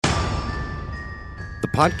The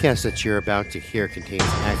podcast that you're about to hear contains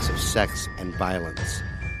acts of sex and violence.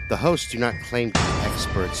 The hosts do not claim to be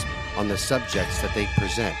experts on the subjects that they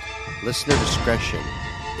present. Listener discretion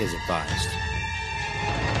is advised.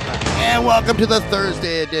 And welcome to the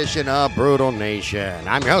Thursday edition of Brutal Nation.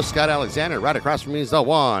 I'm your host, Scott Alexander. Right across from me is the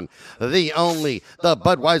one, the only, the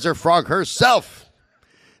Budweiser frog herself,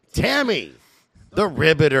 Tammy, the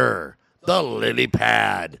Riveter, the Lily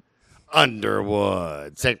Pad,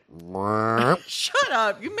 Underwood. Say, shut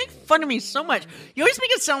up. You make fun of me so much. You always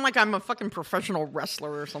make it sound like I'm a fucking professional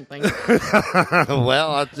wrestler or something.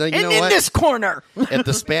 Well, you know in what? this corner. If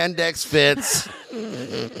the spandex fits.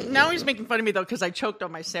 Now he's making fun of me, though, because I choked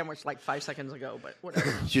on my sandwich like 5 seconds ago, but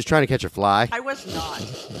whatever. She was trying to catch a fly. I was not.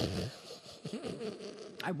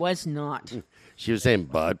 I was not. She was saying,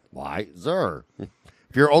 Budweiser.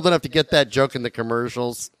 If you're old enough to get that joke in the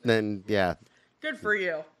commercials, then yeah. Good for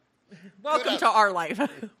you. Welcome to our life.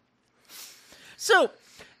 So,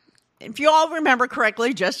 if you all remember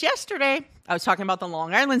correctly, just yesterday, I was talking about the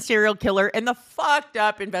Long Island serial killer and the fucked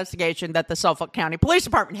up investigation that the Suffolk County Police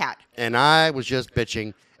Department had. And I was just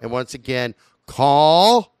bitching. And once again,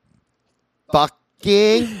 call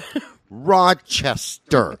fucking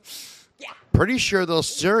Rochester. Yeah. Pretty sure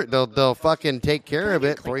they'll fucking take care of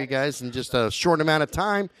it for you guys in just a short amount of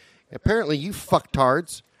time. Apparently, you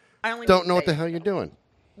fucktards don't know what the hell you're doing.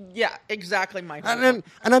 Yeah, exactly my point.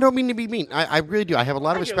 And I don't mean to be mean. I really do. I have a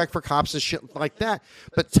lot of respect for cops and shit like that.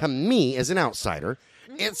 But to me, as an outsider,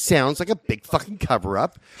 it sounds like a big fucking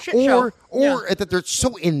cover-up. Or that they're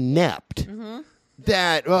so inept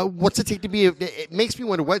that what's it take to be it makes me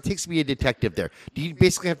wonder what it takes to be a detective there. Do you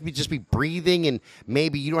basically have to just be breathing and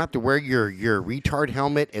maybe you don't have to wear your retard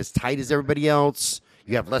helmet as tight as everybody else?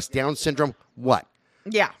 You have less Down syndrome? What?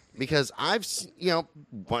 Yeah. Because I've,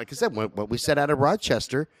 like I said, what we said out of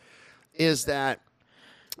Rochester is that,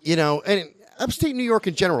 and upstate New York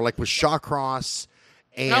in general, like with Shawcross,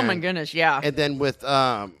 and oh my goodness, yeah, and then with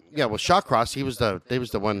Shawcross, he was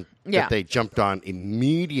the one that they jumped on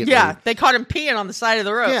immediately. Yeah, they caught him peeing on the side of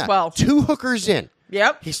the road. Yeah, well, 2 hookers in.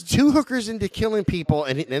 Yep, he's 2 hookers into killing people,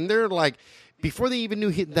 and they're like, before they even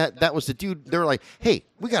knew that was the dude, they're like, hey,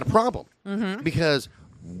 we got a problem because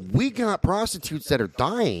we got prostitutes that are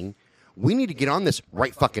dying. We need to get on this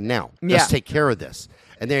right fucking now. Let's take care of this.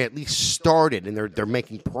 And they at least started, and they're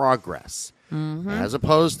making progress. As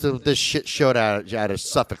opposed to this shit showed out of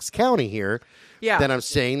Suffolk County here. Yeah. That I'm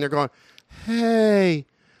saying they're going, hey,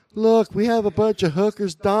 look, we have a bunch of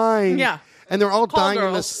hookers dying. Yeah. And they're all dying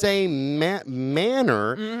in the same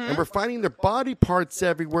manner. And we're finding their body parts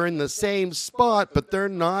everywhere in the same spot, but they're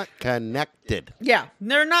not connected. Yeah,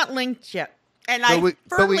 they're not linked yet. And I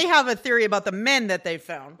firmly have a theory about the men that they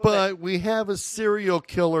found. But we have a serial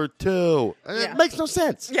killer, too. It makes no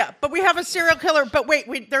sense. Yeah, but we have a serial killer. But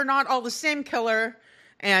wait, they're not all the same killer.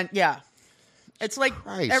 And, it's like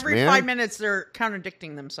every 5 minutes they're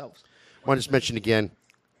contradicting themselves. I want to just mention again,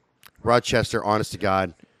 Rochester, honest to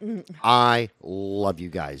God, I love you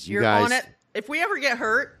guys. You're on it. If we ever get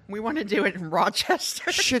hurt, we want to do it in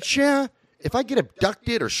Rochester. Shit, yeah. If I get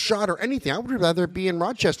abducted or shot or anything, I would rather be in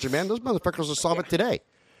Rochester, man. Those motherfuckers will solve it today.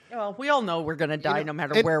 Well, we all know we're going to die no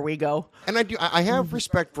matter where we go. And I have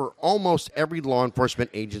respect for almost every law enforcement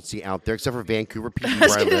agency out there, except for Vancouver PD, I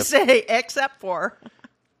was going to say, except for.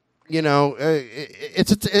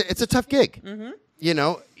 It's a tough gig.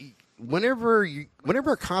 Whenever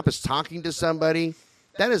a cop is talking to somebody,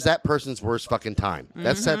 that is that person's worst fucking time.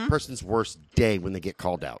 That's that person's worst day when they get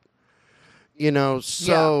called out.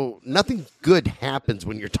 Nothing good happens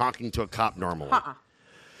when you're talking to a cop normally.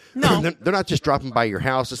 No. They're not just dropping by your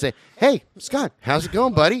house to say, hey, Scott, how's it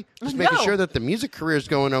going, buddy? Just making sure that the music career is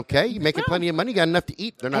going okay. You're making plenty of money, you got enough to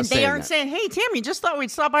eat. They're not saying that. They aren't saying, hey, Tammy, just thought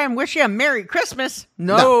we'd stop by and wish you a Merry Christmas.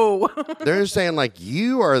 No. They're saying, like,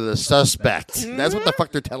 you are the suspect. That's what the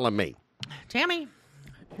fuck they're telling me. Tammy,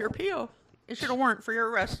 your PO issued a warrant for your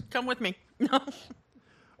arrest. Come with me. No.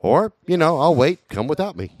 Or, I'll wait. Come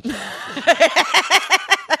without me.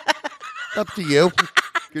 Up to you.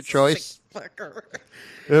 Your choice.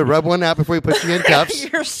 Rub one out before we put you in cuffs.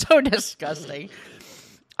 You're so disgusting.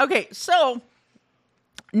 Okay, so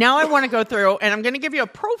now I want to go through, and I'm going to give you a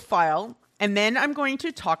profile, and then I'm going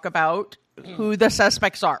to talk about who the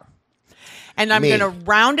suspects are. And I'm going to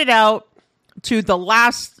round it out to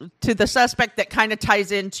the suspect that kind of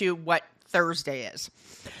ties into what Thursday is.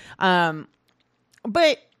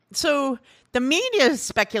 So the media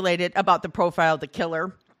speculated about the profile of the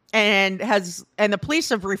killer, and the police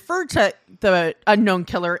have referred to the unknown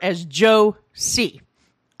killer as Joe C.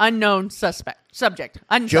 Unknown subject.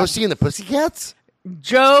 Joe C. and the Pussycats?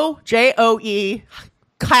 Joe, Joe,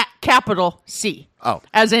 capital C. Oh.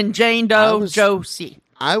 As in Jane Doe, Joe C.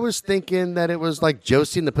 I was thinking that it was like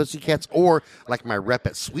Josie and the Pussycats, or like my rep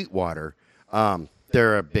at Sweetwater.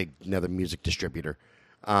 They're another music distributor.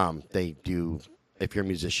 They do, if you're a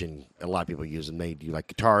musician, a lot of people use them. They do like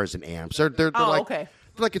guitars and amps. They're like, okay.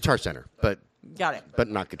 They're like Guitar Center, but Got it. But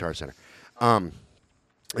not Guitar Center. And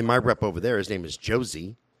my rep over there, his name is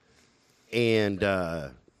Josie, and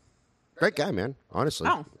great guy, man. Honestly,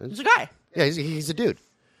 he's a guy. Yeah, he's a dude.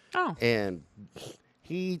 Oh, And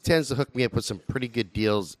he tends to hook me up with some pretty good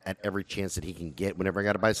deals at every chance that he can get whenever I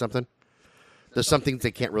got to buy something. There's some things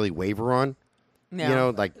they can't really waver on. yeah. You know,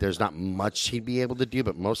 like there's not much he'd be able to do,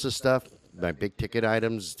 but most of the stuff, my big ticket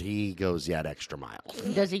items, he goes the extra mile.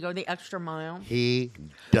 Does he go the extra mile? He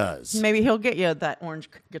does. Maybe he'll get you that orange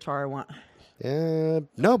guitar I want.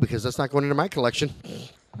 No, because that's not going into my collection.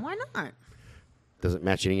 Why not? Doesn't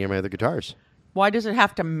match any of my other guitars. Why does it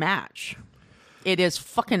have to match? It is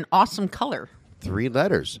fucking awesome color. 3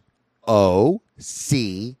 letters.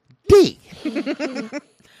 O-C-D.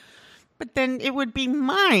 But then it would be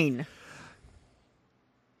mine.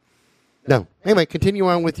 No. Anyway, continue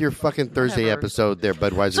on with your fucking Thursday Whatever. episode there,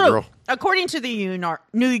 Budweiser So, girl. according to the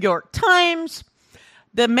New York Times,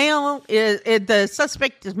 the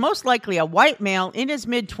suspect is most likely a white male in his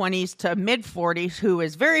mid-20s to mid-40s who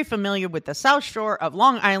is very familiar with the South Shore of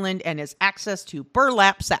Long Island and his access to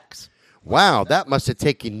burlap sacks. Wow, that must have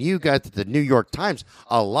taken you guys at the New York Times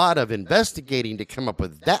a lot of investigating to come up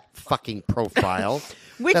with that fucking profile.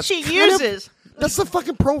 Which he uses. That's the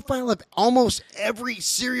fucking profile of almost every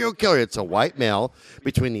serial killer. It's a white male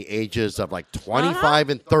between the ages of like 25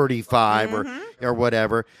 and 35 or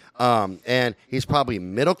whatever. And he's probably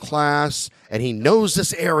middle class and he knows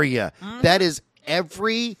this area. That is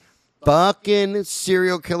every fucking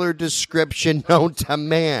serial killer description known to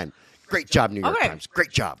man. Great job, New York Times.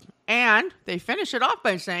 Great job. And they finish it off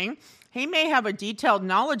by saying he may have a detailed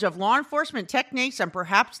knowledge of law enforcement techniques and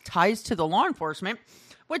perhaps ties to the law enforcement,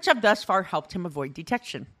 which have thus far helped him avoid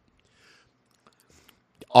detection.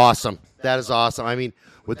 Awesome. That is awesome. I mean,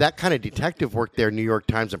 with that kind of detective work there, New York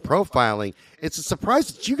Times, and profiling, it's a surprise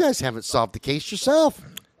that you guys haven't solved the case yourself.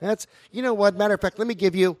 That's, you know what, matter of fact, let me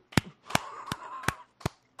give you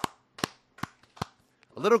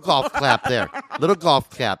a little golf clap there. Little golf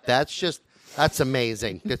clap. That's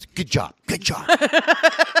amazing. That's good job. Good job.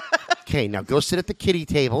 Okay, now go sit at the kiddie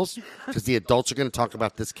tables because the adults are going to talk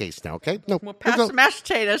about this case now, okay? No, We'll pass the mashed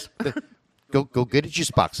potatoes. Go get a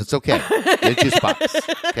juice box. It's okay. Get a juice box.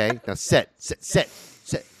 Okay? Now sit.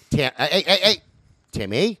 Hey.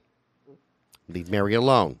 Timmy, leave Mary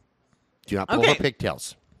alone. Do not pull her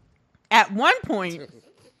pigtails. At one point,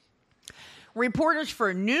 reporters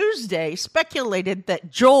for Newsday speculated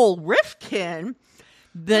that Joel Rifkin,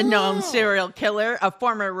 the known serial killer, a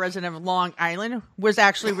former resident of Long Island, was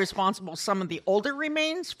actually responsible for some of the older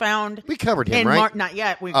remains found. We covered him, right? Not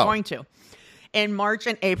yet. We're going to. In March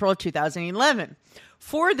and April of 2011.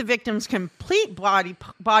 4 of the victims' complete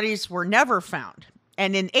bodies were never found.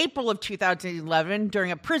 And in April of 2011,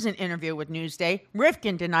 during a prison interview with Newsday,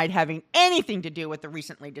 Rifkin denied having anything to do with the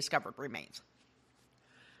recently discovered remains.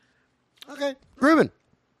 Okay. Groovin'.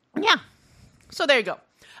 Yeah. So there you go.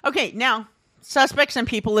 Okay, now, suspects and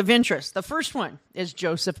people of interest. The first one is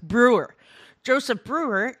Joseph Brewer. Joseph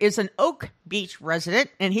Brewer is an Oak Beach resident,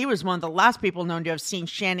 and he was one of the last people known to have seen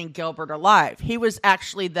Shannon Gilbert alive. He was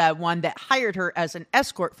actually the one that hired her as an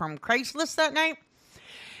escort from Craigslist that night.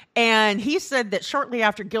 And he said that shortly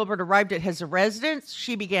after Gilbert arrived at his residence,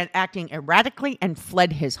 she began acting erratically and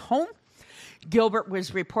fled his home. Gilbert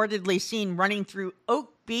was reportedly seen running through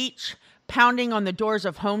Oak Beach, pounding on the doors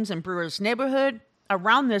of homes in Brewer's neighborhood.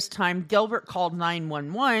 Around this time, Gilbert called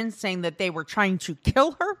 911 saying that they were trying to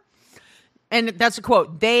kill her. And that's a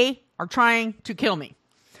quote, "They are trying to kill me."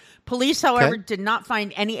 Police, however, did not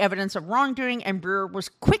find any evidence of wrongdoing, and Brewer was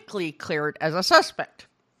quickly cleared as a suspect.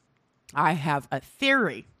 I have a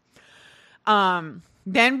theory.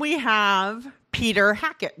 Then we have Peter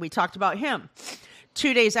Hackett. We talked about him.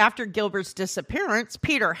 2 days after Gilbert's disappearance,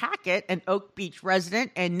 Peter Hackett, an Oak Beach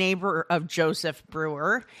resident and neighbor of Joseph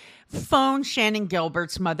Brewer, phoned Shannon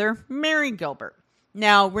Gilbert's mother, Mary Gilbert.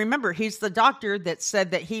 Now, remember, he's the doctor that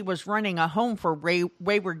said that he was running a home for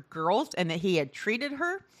wayward girls and that he had treated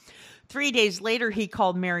her. 3 days later, he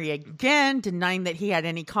called Mary again, denying that he had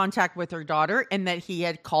any contact with her daughter and that he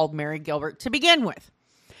had called Mary Gilbert to begin with.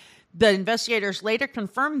 The investigators later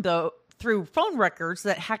confirmed, though, through phone records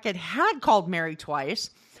that Hackett had called Mary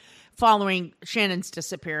twice following Shannon's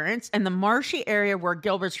disappearance, and the marshy area where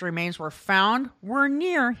Gilbert's remains were found were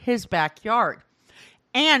near his backyard.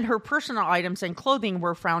 And her personal items and clothing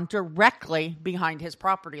were found directly behind his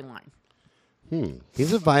property line.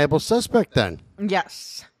 He's a viable suspect then.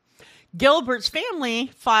 Yes. Gilbert's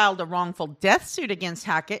family filed a wrongful death suit against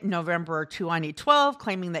Hackett in November 2012,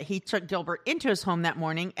 claiming that he took Gilbert into his home that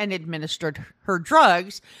morning and administered her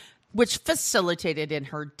drugs, which facilitated in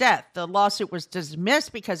her death. The lawsuit was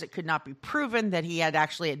dismissed because it could not be proven that he had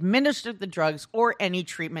actually administered the drugs or any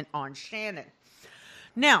treatment on Shannon.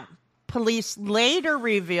 Now, police later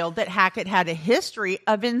revealed that Hackett had a history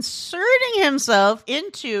of inserting himself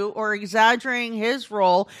into or exaggerating his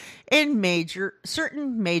role in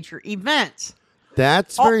certain major events.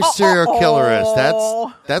 That's very serial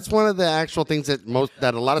killer-ish. That's one of the actual things that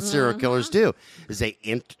a lot of serial killers do is they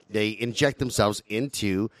inject themselves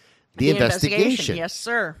into the investigation. Yes,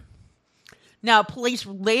 sir. Now, police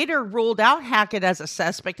later ruled out Hackett as a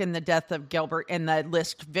suspect in the death of Gilbert and the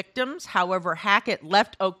list victims. However, Hackett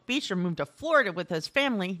left Oak Beach and moved to Florida with his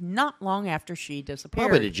family not long after she disappeared.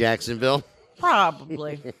 Probably to Jacksonville.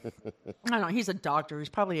 Probably. I don't know. He's a doctor. He's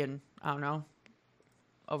probably in, I don't know,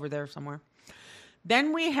 over there somewhere.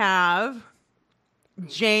 Then we have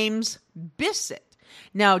James Bissett.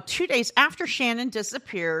 Now, 2 days after Shannon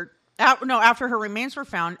disappeared, after her remains were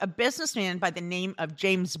found, a businessman by the name of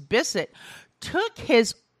James Bissett took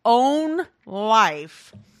his own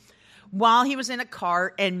life while he was in a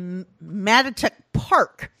car in Mattituck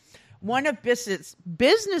Park. One of Bissett's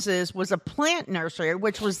businesses was a plant nursery,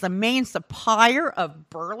 which was the main supplier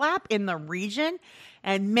of burlap in the region,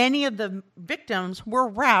 and many of the victims were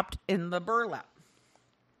wrapped in the burlap.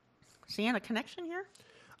 Seeing a connection here?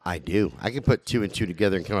 I do. I can put 2 and 2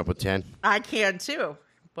 together and come up with 10. I can too.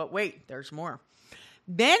 But wait, there's more.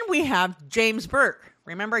 Then we have James Burke.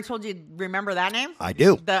 Remember I told you, remember that name? I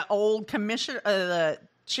do. The old commissioner, the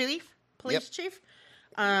police chief.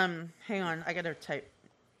 Hang on, I got to type.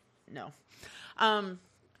 No.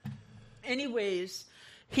 Anyways,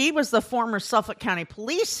 he was the former Suffolk County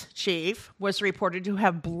police chief, was reported to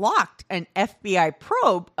have blocked an FBI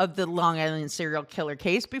probe of the Long Island serial killer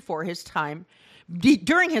case during his time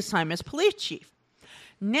as police chief.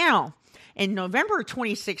 Now, in November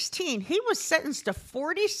 2016, he was sentenced to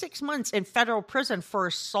 46 months in federal prison for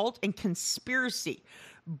assault and conspiracy.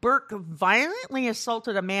 Burke violently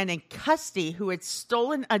assaulted a man in custody who had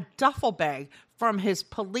stolen a duffel bag from his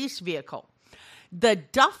police vehicle. The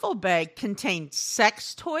duffel bag contained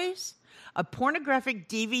sex toys, a pornographic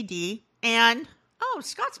DVD, and,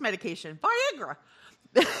 Scott's medication, Viagra.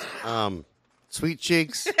 Sweet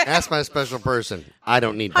cheeks, ask my special person. I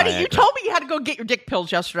don't need Viagra. Honey, you told me you had to go get your dick pills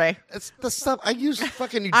yesterday. It's the stuff. I use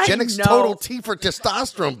fucking Eugenics Total T for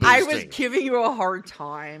testosterone boosting. I was giving you a hard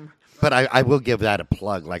time. But I will give that a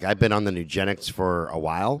plug. Like, I've been on the Nugenics for a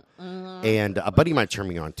while, and a buddy of mine turned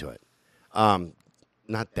me on to it.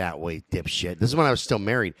 Not that way, dipshit. This is when I was still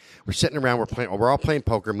married. We're sitting around. We're all playing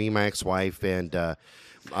poker. Me, my ex-wife, and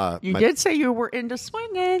you did say you were into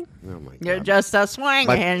swinging. Oh my God! You're just a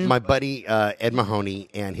swinging. My buddy Ed Mahoney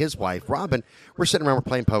and his wife Robin. We're sitting around. We're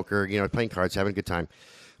playing poker. Playing cards, having a good time.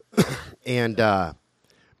 And Ed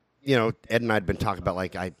and I had been talking about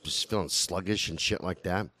like I was feeling sluggish and shit like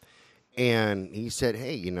that. And he said,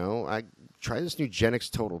 "Hey, I try this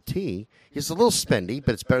Nugenics Total T. It's a little spendy,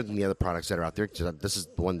 but it's better than the other products that are out there. This is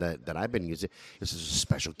the one that I've been using. This is a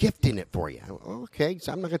special gift in it for you." Okay,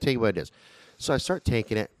 so I'm not going to tell you what it is. So I start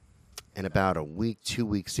taking it, and about a week, 2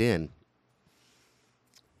 weeks in,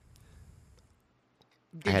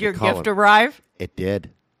 did your gift arrive? It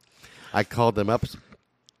did. I called them up.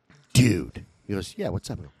 Dude, he goes, "Yeah, what's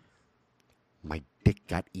up?" My dick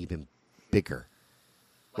got even bigger.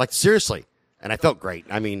 Like, seriously. And I felt great.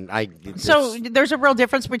 I mean, So there's a real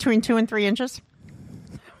difference between 2 and 3 inches?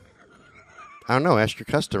 I don't know. Ask your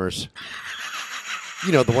customers.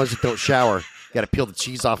 The ones that don't shower. You got to peel the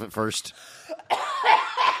cheese off it first.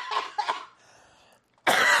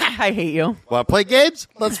 I hate you. Want to play games?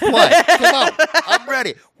 Let's play. Come on. I'm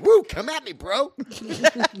ready. Woo, come at me, bro.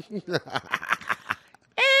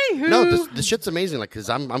 No, the shit's amazing. Like, because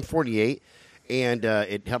I'm 48. And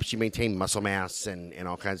it helps you maintain muscle mass and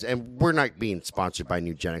all kinds. And we're not being sponsored by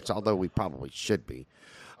Nugenics, although we probably should be.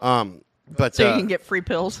 But so you can get free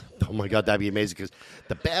pills. Oh my God, that'd be amazing. Because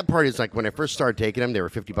the bad part is, like, when I first started taking them, they were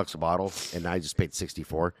 $50 a bottle, and I just paid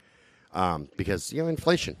 $64 because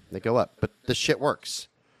inflation, they go up. But the shit works.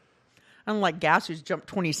 Unlike gas, who's jumped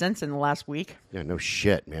 20 cents in the last week. Yeah, no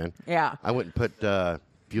shit, man. Yeah, I went and put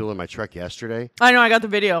fuel in my truck yesterday. I know. I got the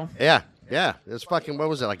video. Yeah. It was fucking, what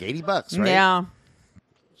was it, like $80, right? Yeah.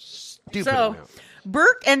 Stupid So, amount.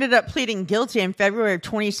 Burke ended up pleading guilty in February of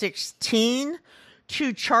 2016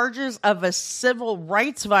 to charges of a civil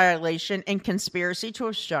rights violation and conspiracy to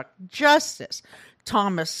obstruct justice.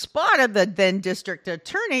 Thomas Spada, the then district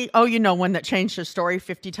attorney, one that changed his story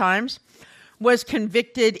 50 times, was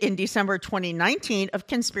convicted in December 2019 of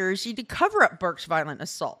conspiracy to cover up Burke's violent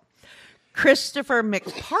assault. Christopher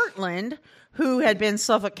McPartland, who had been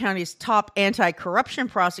Suffolk County's top anti-corruption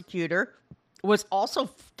prosecutor, was also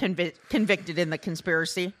convicted in the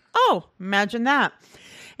conspiracy. Oh, imagine that.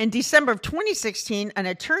 In December of 2016, an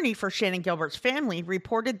attorney for Shannon Gilbert's family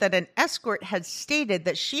reported that an escort had stated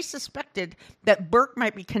that she suspected that Burke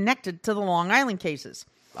might be connected to the Long Island cases.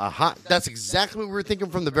 That's exactly what we were thinking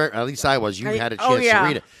from the very, at least I was. You had a chance to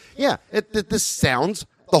read it. Yeah,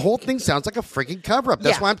 the whole thing sounds like a freaking cover-up.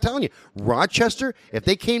 That's why I'm telling you. Rochester, if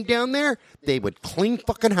they came down there, they would clean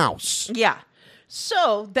fucking house. Yeah.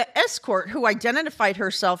 So the escort, who identified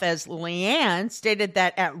herself as Leanne, stated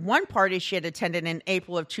that at one party she had attended in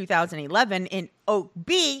April of 2011 in Oak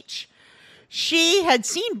Beach, she had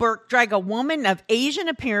seen Burke drag a woman of Asian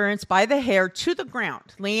appearance by the hair to the ground.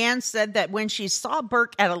 Leanne said that when she saw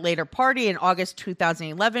Burke at a later party in August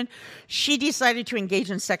 2011, she decided to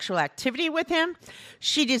engage in sexual activity with him.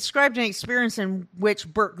 She described an experience in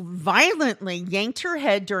which Burke violently yanked her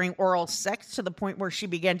head during oral sex to the point where she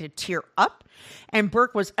began to tear up, and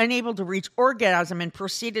Burke was unable to reach orgasm and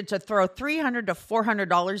proceeded to throw $300 to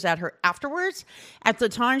 $400 at her afterwards. At the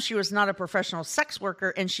time, she was not a professional sex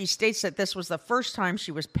worker, and she states that this was the first time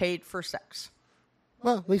she was paid for sex.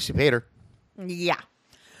 Well, at least you paid her. Yeah.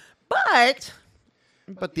 But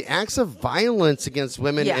the acts of violence against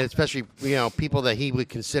women, Yeah. and especially, people that he would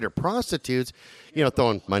consider prostitutes,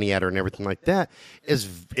 throwing money at her and everything like that,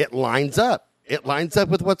 it lines up. It lines up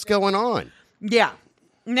with what's going on. Yeah.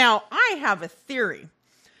 Now, I have a theory,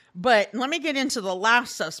 but let me get into the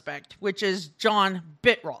last suspect, which is John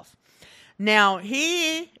Bittroff. Now,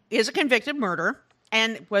 he is a convicted murderer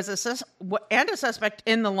and was a suspect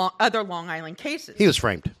in the other Long Island cases. He was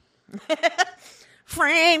framed.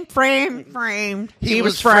 Framed. He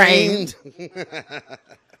was framed.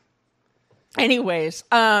 Anyways,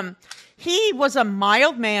 he was a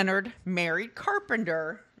mild-mannered married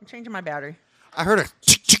carpenter. I'm changing my battery. I heard a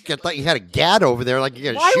chick. I thought you had a gad over there. Like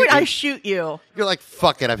you're gonna Why shoot would me. I shoot you? You're like,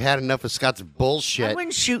 fuck it. I've had enough of Scott's bullshit. I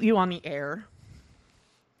wouldn't shoot you on the air.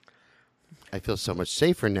 I feel so much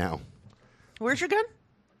safer now. Where's your gun?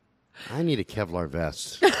 I need a Kevlar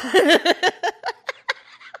vest.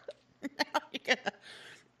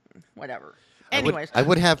 Whatever. Anyways. I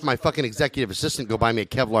would have my fucking executive assistant go buy me a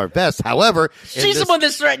Kevlar vest. However, she's the one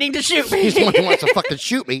that's threatening to shoot me. She's the one who wants to fucking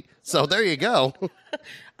shoot me. So there you go.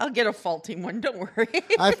 I'll get a faulty one. Don't worry.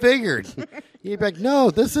 I figured. You'd be like, no,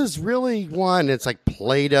 this is really one. It's like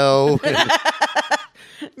Play-Doh.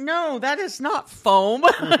 No, that is not foam.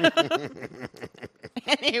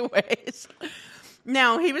 Anyways.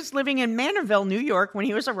 Now, he was living in Manorville, New York, when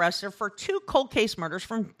he was arrested for 2 cold case murders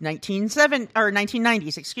from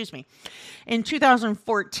 1990s. Excuse me. In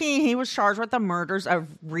 2014, he was charged with the murders of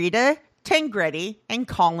Rita Tangretti and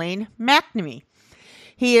Colleen McNamee.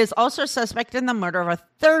 He is also suspect in the murder of a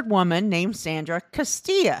third woman named Sandra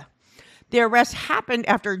Castilla. The arrest happened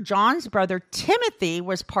after John's brother Timothy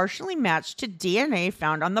was partially matched to DNA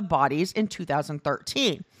found on the bodies in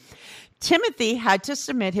 2013. Timothy had to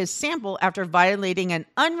submit his sample after violating an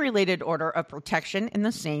unrelated order of protection in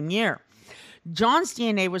the same year. John's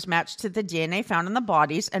DNA was matched to the DNA found on the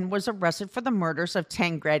bodies and was arrested for the murders of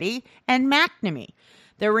Tangretti and McNamee.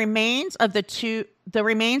 The remains of two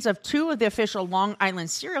of the official Long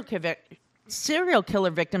Island serial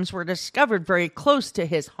killer victims were discovered very close to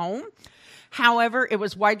his home. However, it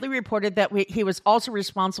was widely reported that he was also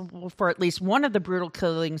responsible for at least one of the brutal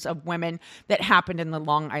killings of women that happened in the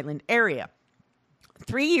Long Island area.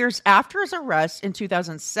 3 years after his arrest in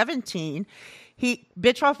 2017,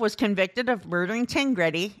 Bittroff was convicted of murdering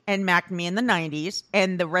Tangretti and McNamee in the 90s,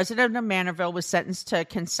 and the resident of Manorville was sentenced to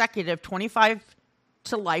consecutive 25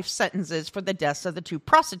 to life sentences for the deaths of the 2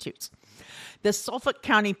 prostitutes. The Suffolk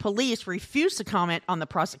County Police refused to comment on the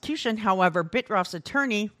prosecution. However, Bittroff's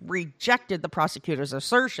attorney rejected the prosecutor's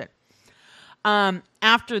assertion.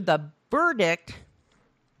 After the verdict,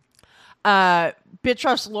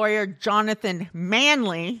 Bittroff's lawyer, Jonathan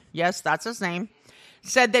Manley, yes, that's his name,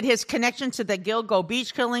 said that his connection to the Gilgo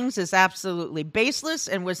Beach killings is absolutely baseless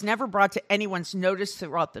and was never brought to anyone's notice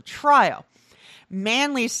throughout the trial.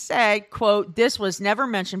 Manley said, quote, "This was never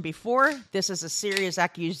mentioned before. This is a serious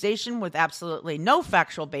accusation with absolutely no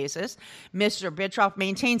factual basis. Mr. Bittroff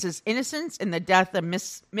maintains his innocence in the death of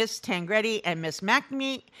Miss Tangretti and Miss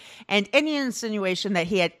McNamee, and any insinuation that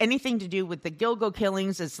he had anything to do with the Gilgo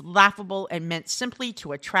killings is laughable and meant simply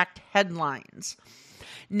to attract headlines."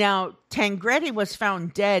 Now, Tangretti was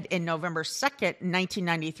found dead in November 2nd,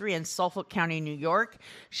 1993 in Suffolk County, New York.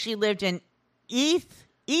 She lived in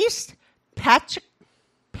East Patchogue,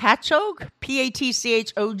 Patchogue,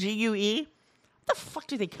 What the fuck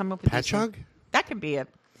do they come up with? Patchogue? That could be it.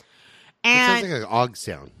 It And sounds like an og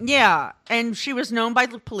sound. yeah, and she was known by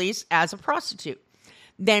the police as a prostitute.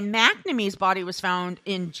 Then McNamee's body was found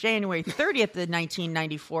in January 30th of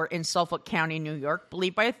 1994 in Suffolk County, New York,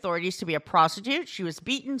 believed by authorities to be a prostitute. She was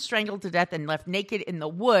beaten, strangled to death, and left naked in the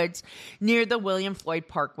woods near the William Floyd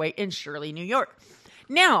Parkway in Shirley, New York.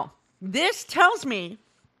 Now, this tells me,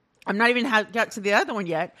 I'm not even got to the other one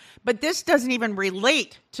yet, but this doesn't even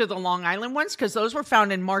relate to the Long Island ones because those were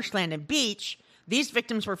found in marshland and beach. These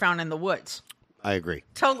victims were found in the woods. I agree.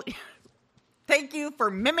 Totally. Thank you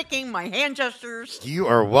for mimicking my hand gestures. You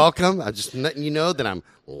are welcome. I'm just letting you know that I'm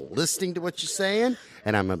listening to what you're saying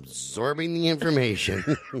and I'm absorbing the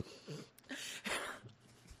information.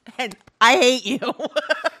 And I hate you.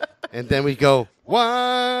 And then we go,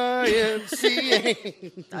 YMCA.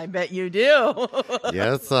 I bet you do.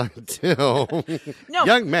 Yes, I do. No,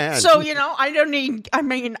 Young man. So, I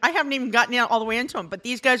haven't even gotten all the way into them, but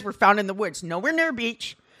these guys were found in the woods, nowhere near a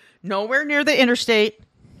beach, nowhere near the interstate.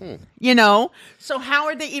 So how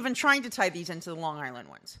are they even trying to tie these into the Long Island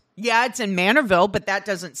ones? Yeah, it's in Manorville, but that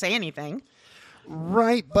doesn't say anything.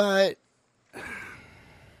 Right, but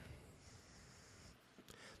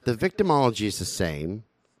the victimology is the same.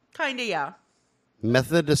 Kind of, yeah.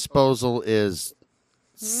 Method of disposal is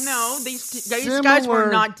No, these guys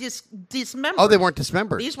were not dismembered. Oh, they weren't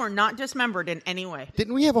dismembered. These were not dismembered in any way.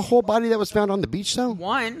 Didn't we have a whole body that was found on the beach, though?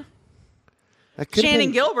 One. That could have Shannon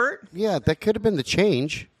been, Gilbert. Yeah, that could have been the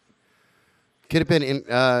change. Could have been in...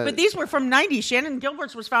 But these were from 90s. Shannon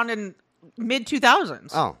Gilbert's was found in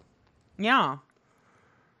mid-2000s. Oh. Yeah.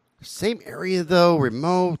 Same area, though,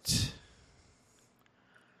 remote.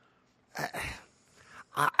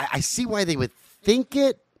 I see why they would think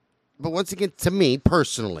it, but once again, to me,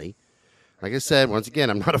 personally, like I said, once again,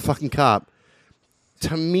 I'm not a fucking cop.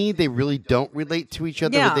 To me, they really don't relate to each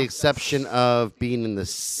other with the exception of being in the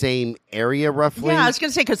same area, roughly. Yeah, I was going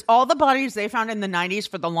to say, because all the bodies they found in the 90s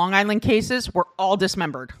for the Long Island cases were all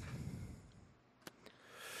dismembered.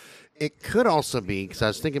 It could also be, because I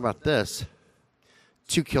was thinking about this,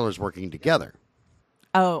 two killers working together.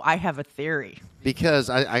 Oh, I have a theory. Because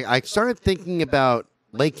I started thinking about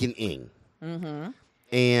Lake and Ing. Mm-hmm.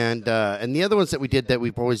 And the other ones that we did that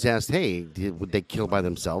we've always asked, hey, would they kill by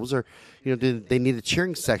themselves? Or, did they need a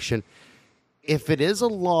cheering section? If it is a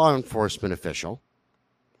law enforcement official,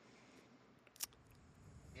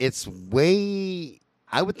 I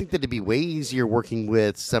would think that it'd be way easier working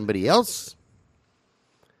with somebody else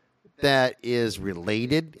that is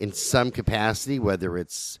related in some capacity, whether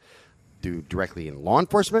it's directly in law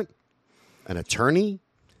enforcement, an attorney,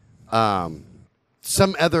 somebody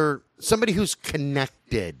who's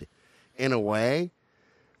connected in a way.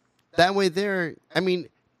 That way they're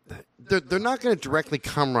not going to directly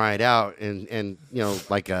come right out and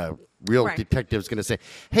like a real detective's going to say,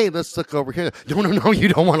 hey, let's look over here. No, you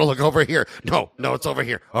don't want to look over here. No, it's over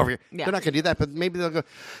here. Yeah. They're not going to do that, but maybe they'll go,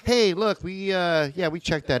 hey, look, we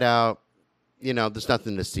checked that out. There's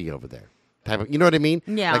nothing to see over there. You know what I mean?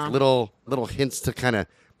 Yeah. Like little direct to kind of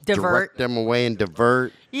direct them away and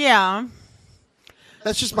divert. Yeah.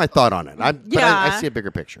 That's just my thought on it. I see a bigger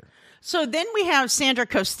picture. So then we have Sandra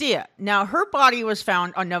Costilla. Now, her body was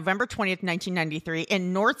found on November 20th, 1993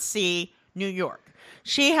 in North Sea, New York.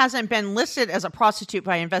 She hasn't been listed as a prostitute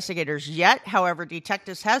by investigators yet. However,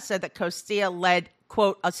 detectives have said that Costilla led,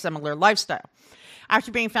 quote, a similar lifestyle.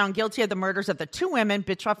 After being found guilty of the murders of the two women,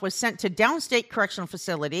 Bitroff was sent to Downstate Correctional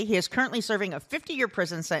Facility. He is currently serving a 50-year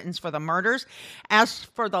prison sentence for the murders. As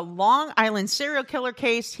for the Long Island serial killer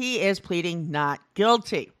case, he is pleading not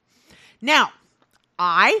guilty. Now,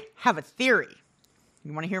 I have a theory.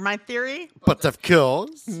 You want to hear my theory? But of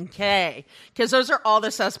course. Okay, because those are all the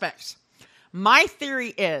suspects. My theory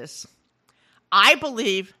is, I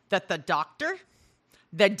believe that the doctor,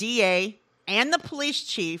 the DA, and the police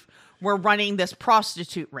chief were running this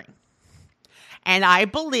prostitute ring. And I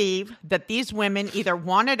believe that these women either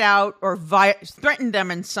wanted out or threatened them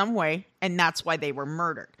in some way, and that's why they were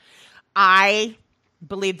murdered. I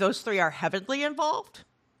believe those three are heavily involved.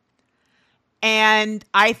 And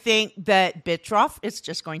I think that Bitroff is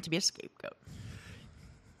just going to be a scapegoat.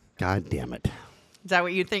 God damn it. Is that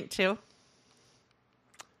what you think too?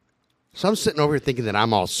 So I'm sitting over here thinking that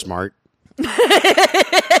I'm all smart.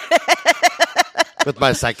 With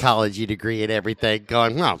my psychology degree and everything,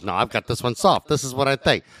 going, no, I've got this one solved. This is what I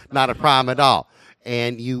think. Not a problem at all.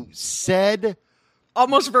 And you said...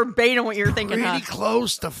 almost verbatim what you're thinking, pretty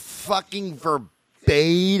close to fucking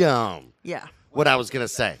verbatim. Yeah. What I was going to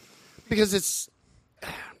say. Because it's...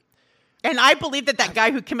 And I believe that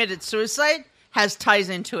guy who committed suicide has ties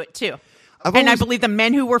into it, too. I believe the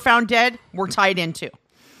men who were found dead were tied into.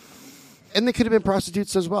 And they could have been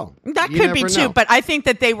prostitutes as well. That You could be never too, know. but I think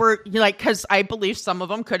that they were like, because I believe some of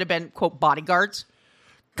them could have been, quote, bodyguards,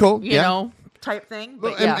 Cool. you know, type thing.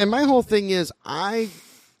 But Well, and my whole thing is,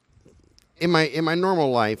 in my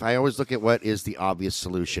normal life, I always look at what is the obvious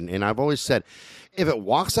solution, and I've always said, if it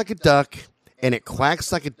walks like a duck and it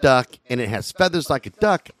quacks like a duck and it has feathers like a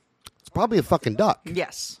duck, it's probably a fucking duck.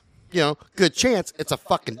 yes. You know, good chance it's a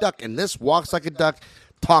fucking duck. And this walks like a duck,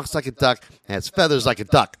 talks like a duck, has feathers like a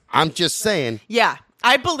duck. I'm just saying. Yeah.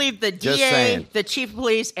 I believe the Just DA, saying. the chief of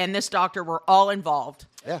police, and this doctor were all involved.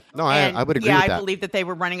 Yeah, no, And, I would agree yeah, with I that. believe that they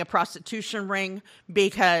were running a prostitution ring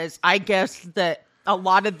because I guess that a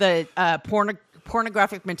lot of the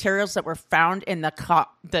pornographic materials that were found in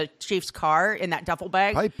the chief's car in that duffel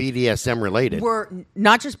bag Probably BDSM related. were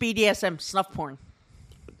not just BDSM, snuff porn.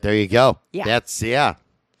 There you go. Yeah. Yeah.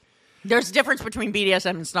 There's a difference between BDSM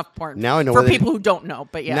and snuff porn. Now I know for why they people who don't know,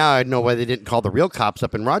 but yeah. Now I know why they didn't call the real cops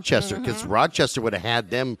up in Rochester, because Rochester would have had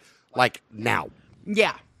them like now,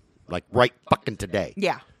 Yeah. like right fucking today.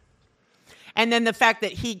 Yeah. And then the fact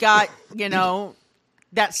that he got, you know,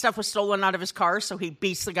 that stuff was stolen out of his car, so he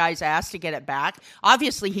beats the guy's ass to get it back.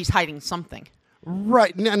 Obviously, he's hiding something.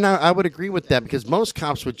 Right. No, I would agree with that, because most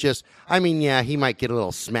cops would just, I mean, yeah, he might get a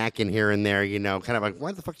little smacking here and there, you know, kind of like,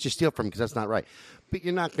 why the fuck did you steal from him? Because that's not right. But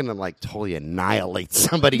you're not going to like totally annihilate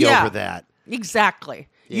somebody over that. Exactly.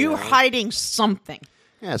 You You're know? hiding something.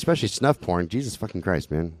 Yeah, especially snuff porn. Jesus fucking Christ,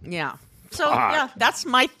 man. Yeah. So, Fuck. yeah, that's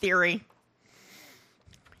my theory.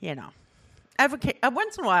 You know. Advocate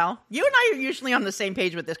once in a while. You and I are usually on the same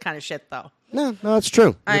page with this kind of shit, though. No, it's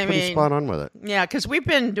true. You're I pretty mean- spot on with it. Yeah, because we've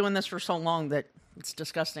been doing this for so long that it's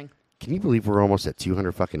disgusting. Can you believe we're almost at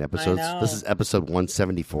 200 fucking episodes? know. This is episode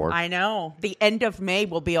 174. I know. The end of May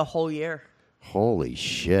will be a whole year. Holy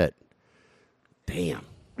shit. Damn.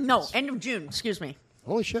 No, end of June. Excuse me.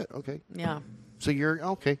 Holy shit. Okay. Yeah. So you're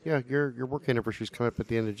okay. Yeah, your work anniversary is coming up at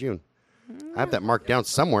the end of June. I have that marked down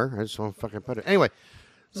somewhere. I just want to fucking put it. Anyway,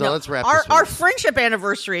 so No, let's wrap our this one our up. friendship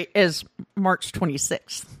anniversary is March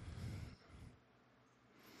 26th.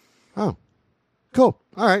 Oh, cool.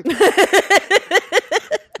 All right.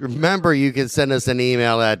 Remember, you can send us an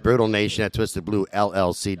email at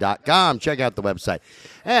brutalnation@twistedbluellc.com. Check out the website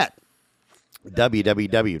at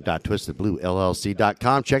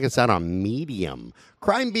www.twistedbluellc.com. Check us out on Medium,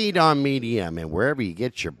 Crime Beat on Medium, and wherever you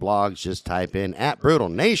get your blogs, just type in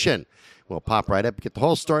 @BrutalNation. We'll pop right up, get the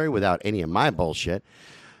whole story without any of my bullshit.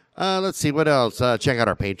 Let's see what else. Check out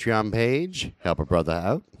our Patreon page. Help a brother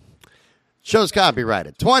out. Show's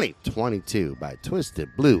copyrighted 2022 by Twisted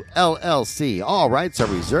Blue LLC. All rights are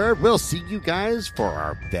reserved. We'll see you guys for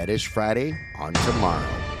our Fetish Friday on tomorrow.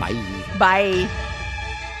 Bye. Bye.